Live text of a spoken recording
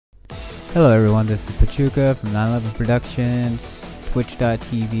Hello everyone, this is Pochuka from 911 Productions,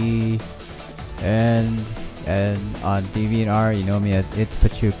 Twitch.tv, and on DeviantArt you know me as It's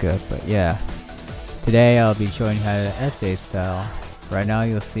Pochuka. But yeah, today I'll be showing you how to essay style. Right now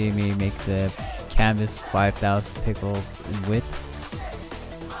you'll see me make the canvas 5,000 pixels in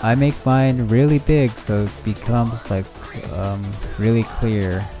width. I make mine really big so it becomes like really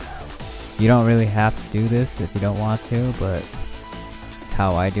clear. You don't really have to do this if you don't want to, but it's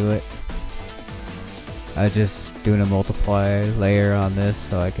how I do it. I was just doing a multiply layer on this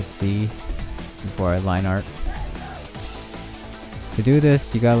so I could see before I line art. To do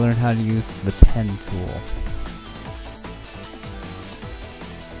this, you gotta learn how to use the pen tool.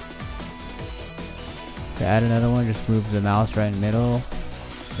 To add another one, just move the mouse right in the middle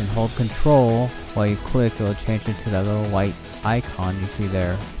and hold control. While you click, it'll change into that little white icon you see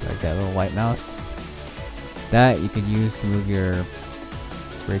there, like that little white mouse. That you can use to move your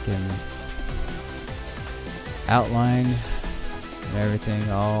freaking outline and everything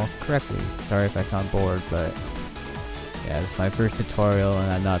all correctly. Sorry if I sound bored, but yeah, it's my first tutorial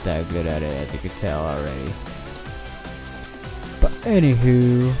and I'm not that good at it, as you can tell already. But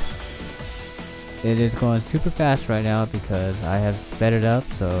anywho, it is going super fast right now because I have sped it up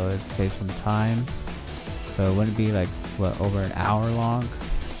so it saves some time. So it wouldn't be like, what, over an hour long?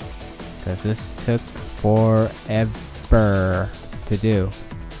 Because this took forever to do.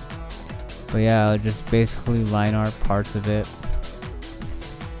 But yeah, I'll just basically line art parts of it,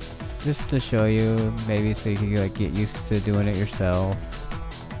 just to show you, maybe so you can like get used to doing it yourself.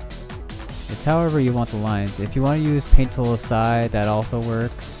 It's however you want the lines. If you want to use paint tool aside, that also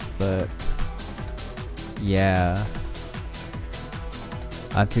works, but yeah,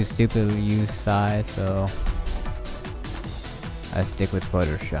 I'm too stupid to use size, so I stick with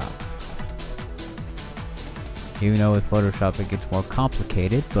Photoshop. Even though with Photoshop it gets more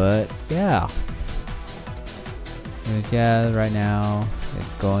complicated, but yeah. Anyways, yeah, right now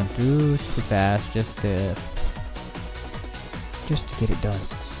it's going through super fast just to get it done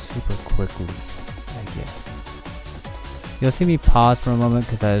super quickly, I guess. You'll see me pause for a moment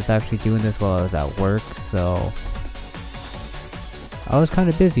because I was actually doing this while I was at work, so I was kind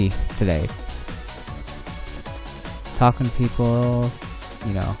of busy today. Talking to people,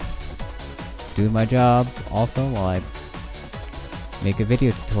 you know, doing my job also while I make a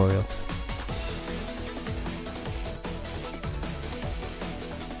video tutorial.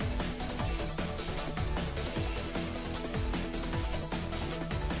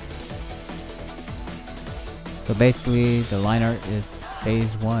 So basically the line art is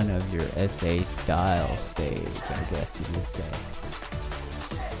phase 1 of your essay style stage, I guess you would say.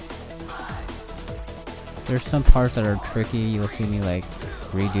 There's some parts that are tricky. You'll see me like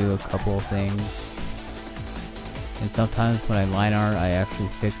redo a couple of things, and sometimes when I line art I actually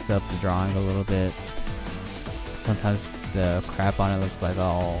fix up the drawing a little bit. Sometimes the crap on it looks like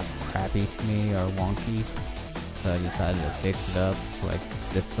all crappy to me or wonky, so I decided to fix it up. Like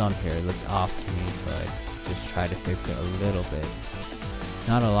this thumb here looked off to me, so I just tried to fix it a little bit.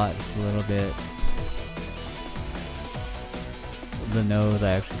 Not a lot, just a little bit. The nose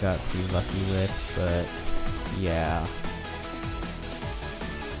I actually got pretty lucky with, but yeah.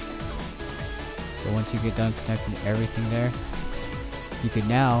 But once you get done connecting everything there, you can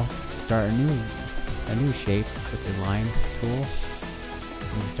now start a new shape with your line tool. You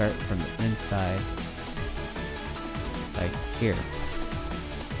can start from the inside, like here.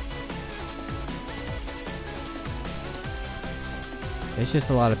 It's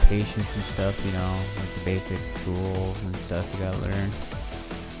just a lot of patience and stuff, you know, like the basic tools and stuff you gotta learn.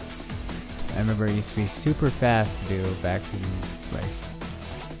 I remember it used to be super fast to do back in like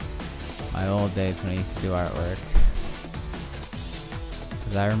my old days when I used to do artwork.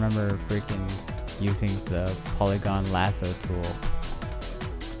 Because I remember freaking using the polygon lasso tool.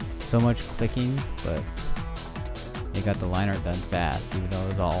 So much clicking, but it got the line art done fast, even though it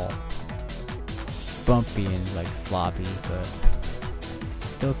was all bumpy and like sloppy, but it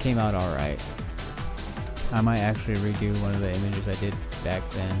still came out alright. I might actually redo one of the images I did back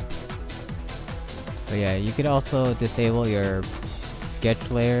then. But yeah, you could also disable your sketch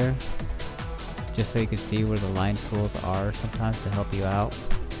layer just so you can see where the line tools are sometimes to help you out.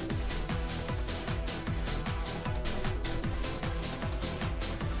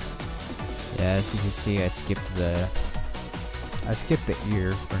 Yeah, as you can see, I skipped the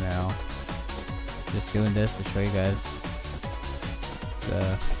ear for now. Just doing this to show you guys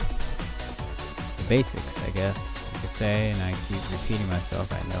the basics, I guess you could say, and I keep repeating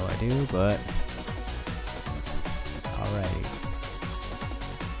myself, I know I do, but alrighty.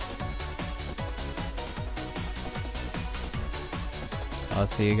 I'll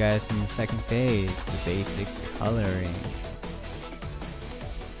see you guys in the second phase, the basic coloring.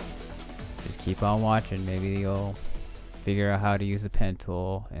 Just keep on watching, maybe you'll figure out how to use the pen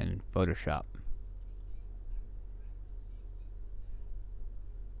tool in Photoshop.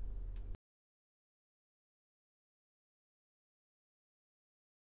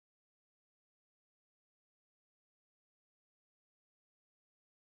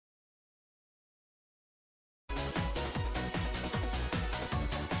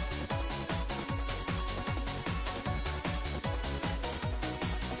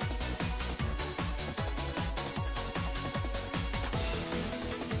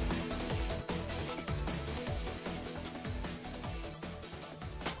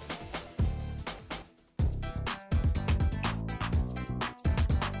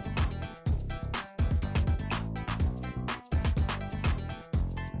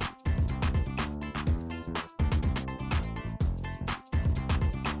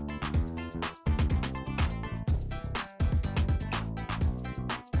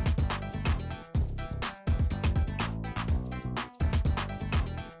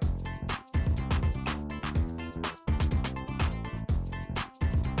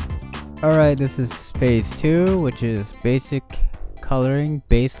 Alright, this is phase 2, which is basic coloring,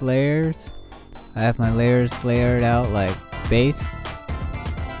 base layers. I have my layers layered out like base.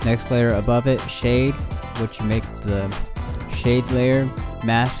 Next layer above it, shade, which you make the shade layer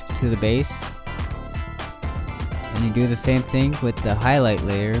mask to the base. And you do the same thing with the highlight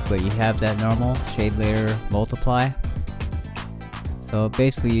layer, but you have that normal shade layer multiply. So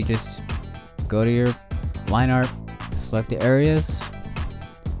basically you just go to your line art, select the areas,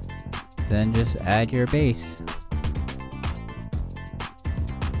 then just add your base.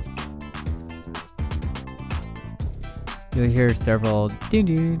 You'll hear several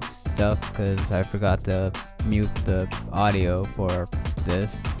doo-doo stuff because I forgot to mute the audio for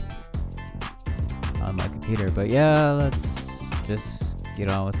this on my computer. But yeah, let's just get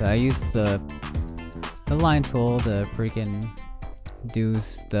on with it. I use the line tool to freaking do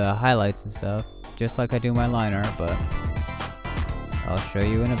the highlights and stuff, just like I do my line art, but I'll show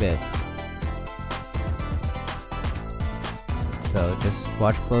you in a bit. So just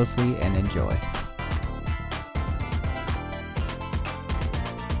watch closely and enjoy.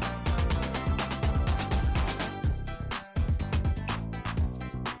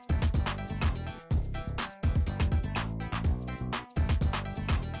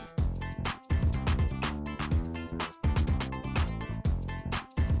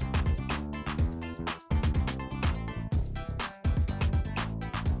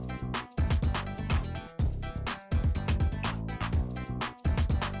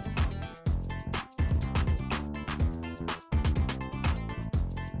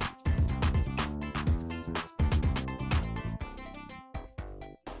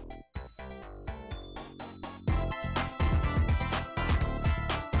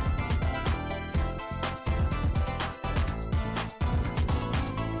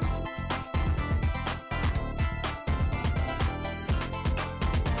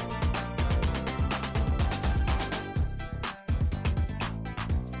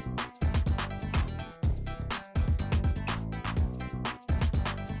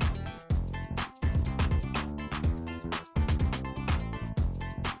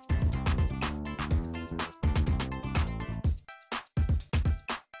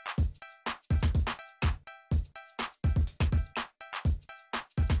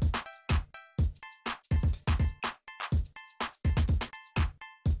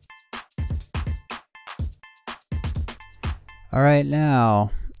 Alright, now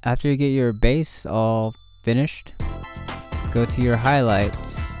after you get your base all finished, go to your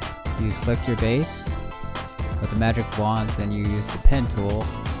highlights. You select your base with the magic wand, then you use the pen tool.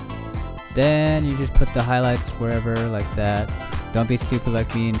 Then you just put the highlights wherever, like that. Don't be stupid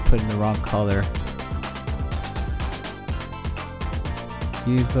like me and put in the wrong color.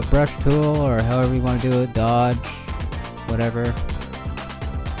 Use the brush tool or however you want to do it, dodge, whatever.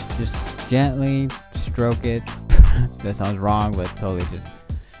 Just gently stroke it. That sounds wrong, but totally just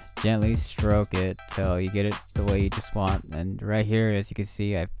gently stroke it till you get it the way you just want. And right here, as you can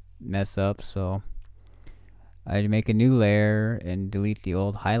see, I mess up, so I make a new layer and delete the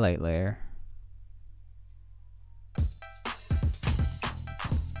old highlight layer.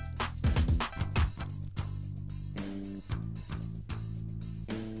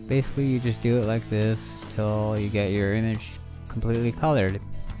 Basically, you just do it like this till you get your image completely colored.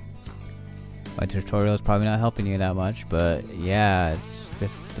 My tutorial is probably not helping you that much, but yeah, it's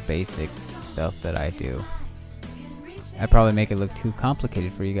just the basic stuff that I do. I probably make it look too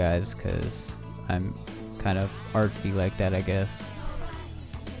complicated for you guys because I'm kind of artsy like that, I guess.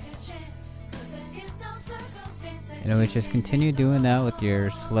 Anyways, just continue doing that with your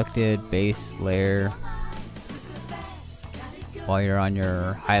selected base layer while you're on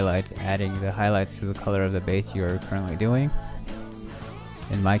your highlights, adding the highlights to the color of the base you're currently doing.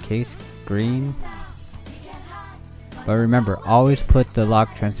 In my case, green. But remember, always put the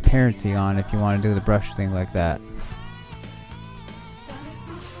lock transparency on if you want to do the brush thing like that.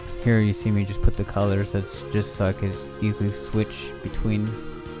 Here you see me just put the colors, that's just so I could easily switch between,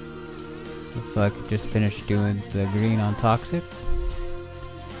 so I could just finish doing the green on Toxic.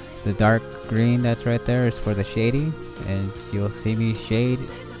 The dark green that's right there is for the shading, and you'll see me shade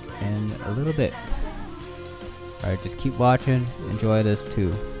in a little bit. Alright, just keep watching, enjoy this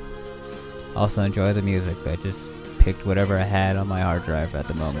too. Also enjoy the music, I just picked whatever I had on my hard drive at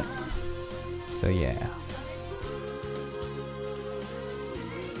the moment. So yeah.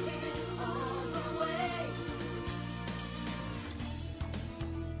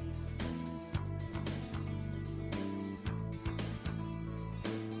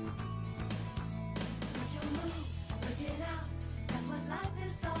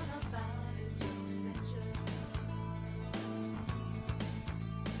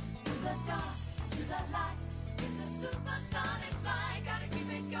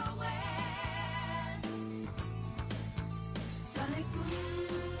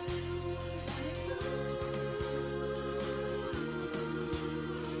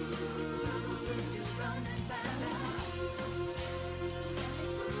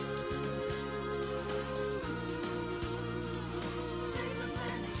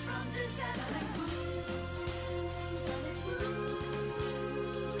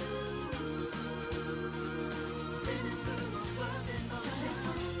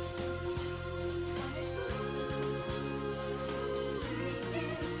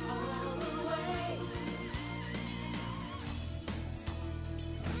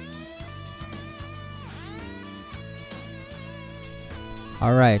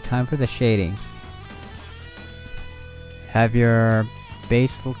 Alright, time for the shading. Have your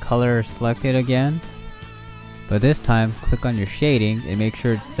base color selected again, but this time click on your shading and make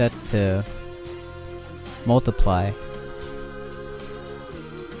sure it's set to multiply.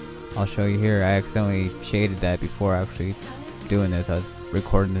 I'll show you here, I accidentally shaded that before actually doing this. I was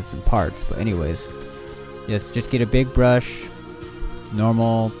recording this in parts, but anyways, just get a big brush,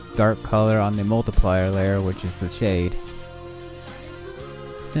 normal dark color on the multiplier layer, which is the shade.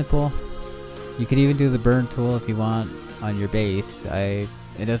 Simple. You could even do the burn tool if you want on your base. It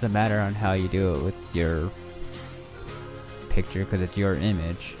doesn't matter on how you do it with your picture because it's your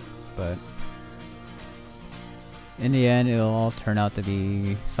image, but in the end it'll all turn out to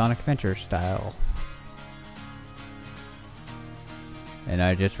be Sonic Adventure style. And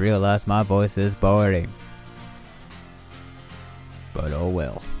I just realized my voice is boring, but oh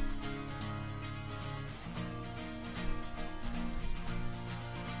well.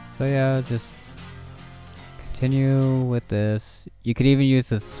 So yeah, just continue with this. You could even use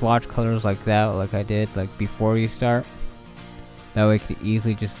the swatch colors like that, like I did, like before you start. That way you could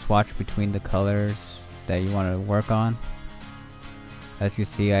easily just swatch between the colors that you want to work on. As you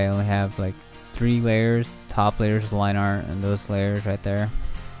see, I only have like 3 layers, top layers, line art, and those layers right there.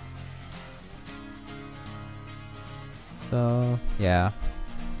 So yeah.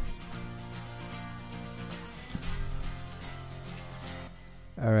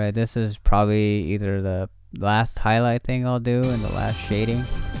 Alright, this is probably either the last highlight thing I'll do and the last shading.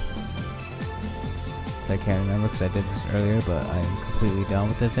 I can't remember because I did this earlier, but I'm completely done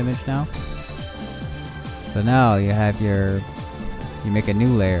with this image now. So now you have you make a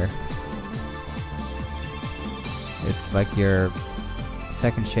new layer. It's like your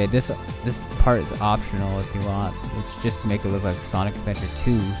second shade. This part is optional if you want. It's just to make it look like Sonic Adventure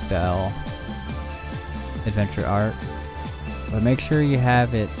 2 style adventure art. But make sure you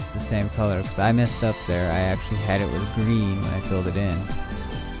have it the same color, because I messed up there. I actually had it with green when I filled it in.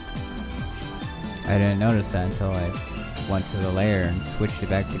 I didn't notice that until I went to the layer and switched it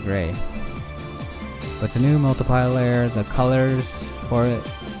back to gray. But it's a new multiplier layer. The colors for it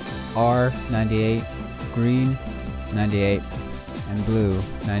are 98, green 98, and blue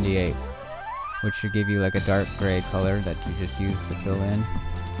 98, which should give you like a dark gray color that you just use to fill in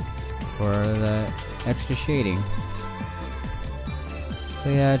for the extra shading. So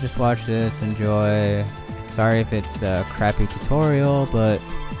yeah, just watch this, enjoy. Sorry if it's a crappy tutorial, but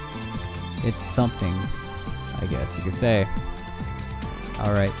it's something, I guess you could say.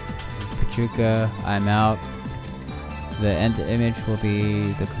 Alright, this is Pochuka, I'm out. The end image will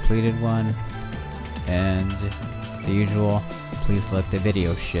be the completed one, and the usual, please select the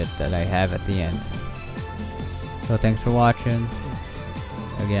video shit that I have at the end. So thanks for watching.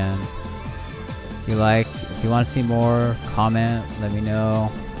 Again, If you want to see more, comment, let me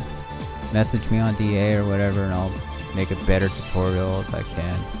know. Message me on DA or whatever, and I'll make a better tutorial if I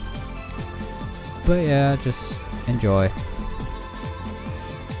can. But yeah, just enjoy.